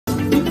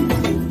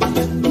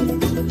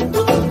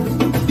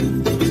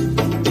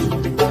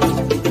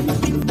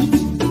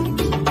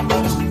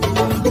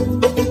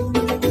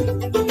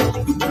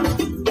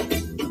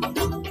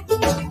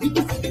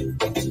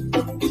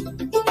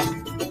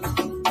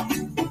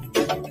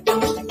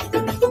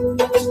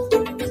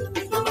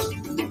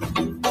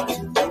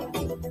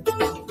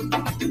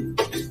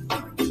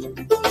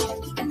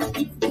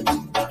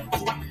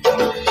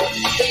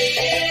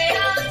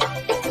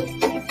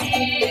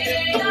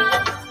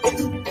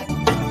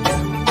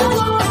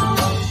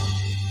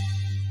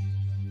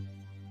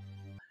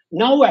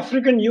Now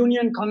African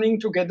Union coming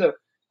together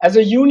as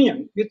a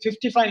union with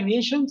 55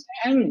 nations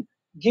and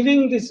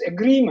giving this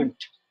agreement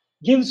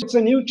gives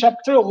a new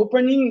chapter,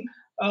 opening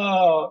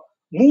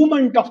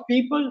movement of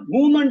people,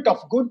 movement of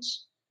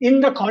goods in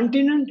the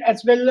continent,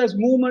 as well as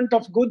movement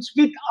of goods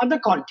with other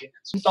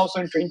continents.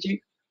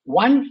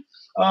 2021,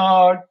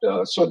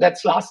 so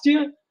that's last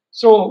year.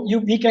 So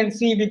we can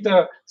see with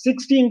a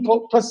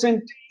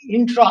 16%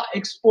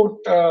 intra-export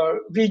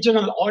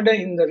regional order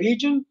in the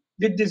region,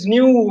 with this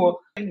new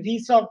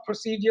visa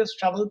procedures,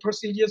 travel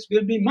procedures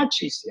will be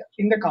much easier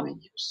in the coming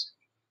years.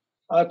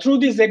 Through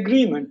this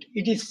agreement,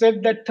 it is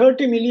said that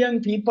 30 million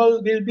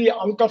people will be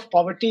out of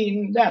poverty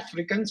in the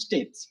African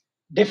states.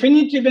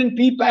 Definitely when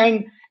people,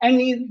 and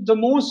the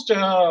most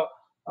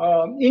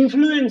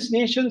influenced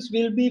nations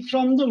will be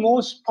from the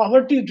most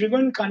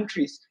poverty-driven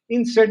countries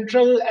in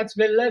Central as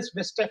well as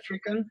West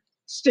African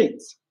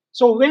states.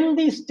 So when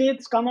these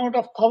states come out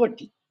of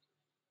poverty,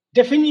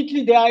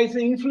 definitely there is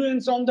an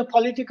influence on the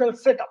political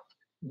setup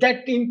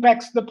that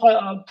impacts the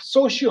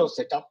socio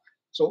setup.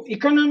 So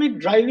economic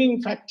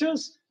driving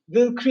factors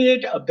will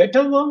create a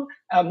better world,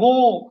 a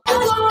more...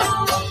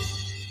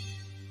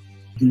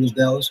 Duas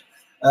delas,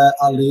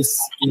 Alice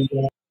e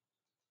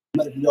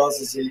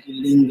maravilhosas e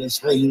lindas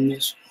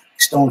rainhas,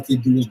 que estão aqui,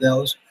 duas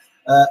delas.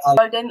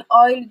 Golden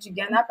Oil du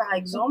Ghana, par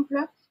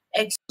exemple.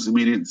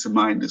 Immediate to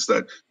mind is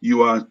that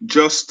you are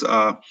just